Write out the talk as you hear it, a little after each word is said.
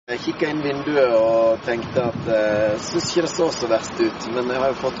kikket inn vinduet og tenkte at synes ikke det så verst ut, men jeg har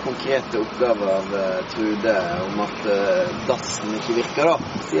jo fått konkrete oppgaver av Trude om at dassen ikke virker da.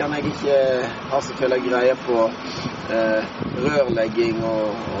 Siden jeg ikke har selvfølgelig greie på rørlegging og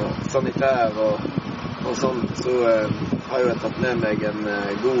sanitær og sånn, så har jo jeg tatt med meg en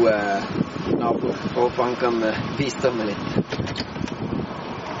god nabo, og han kan bistå meg litt.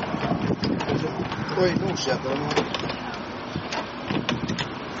 Oi, nå skjedde det noe.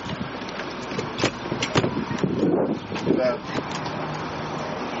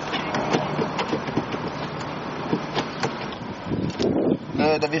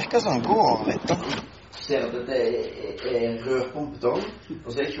 Det virker som går litt da. Ser at dette er rørpumpetong, og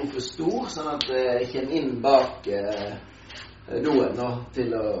så er ikke hun for stor, sånn at jeg kommer inn bak doen nå til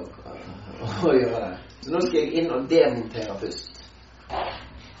å gjøre det. Så nå skal jeg inn og demontere først.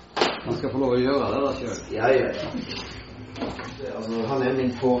 Man skal få lov å gjøre det da selv? Ja. Altså, han er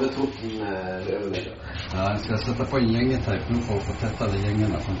min foretrokken rørlegger. Ja, jeg skal sette på en gjengeteip nå for å få tettet de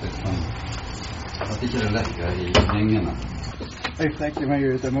gjengene, sånn at ikke det lekker i gjengene. Jeg strekker meg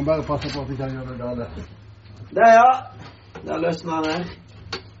ut, jeg må bare passe på at jeg kan gjøre det gale. Der ja, der løsner han her.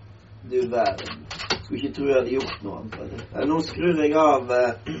 Du verden, skulle ikke tro jeg hadde gjort noe annet. Nå skrur jeg av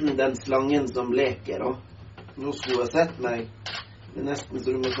den slangen som leker da. Nå skulle jeg sett meg. Det er nesten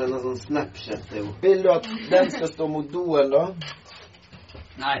så du må sende en sånn Snapchat til henne. Vil du at den skal stå mot doen da?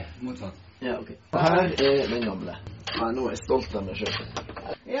 Nei, motsatt. Ja, ok. Her er den gamle. Nei, nå er jeg stolt av meg selv.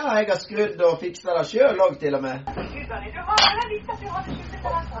 Ja, jeg har skrudd og fikset det selv også til og med.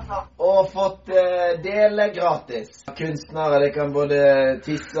 Og fått dele gratis. Kunstnere, de kan både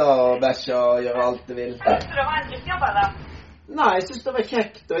tisse og bæsje og gjøre alt de vil. Synes du det var en jobb, eller? Nei, jeg synes det var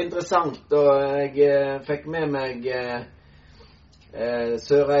kjekt og interessant, og jeg fikk med meg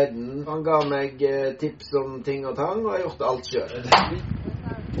Søreiden. Han ga meg tips om ting og tang, og jeg har gjort alt selv.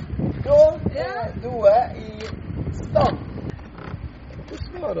 Da er doet i stand.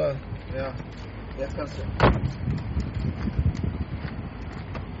 Hvordan var det? Ja, jeg skal se.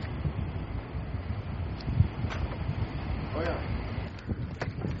 Åja.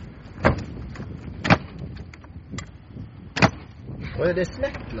 Åja, det er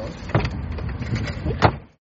slektlås.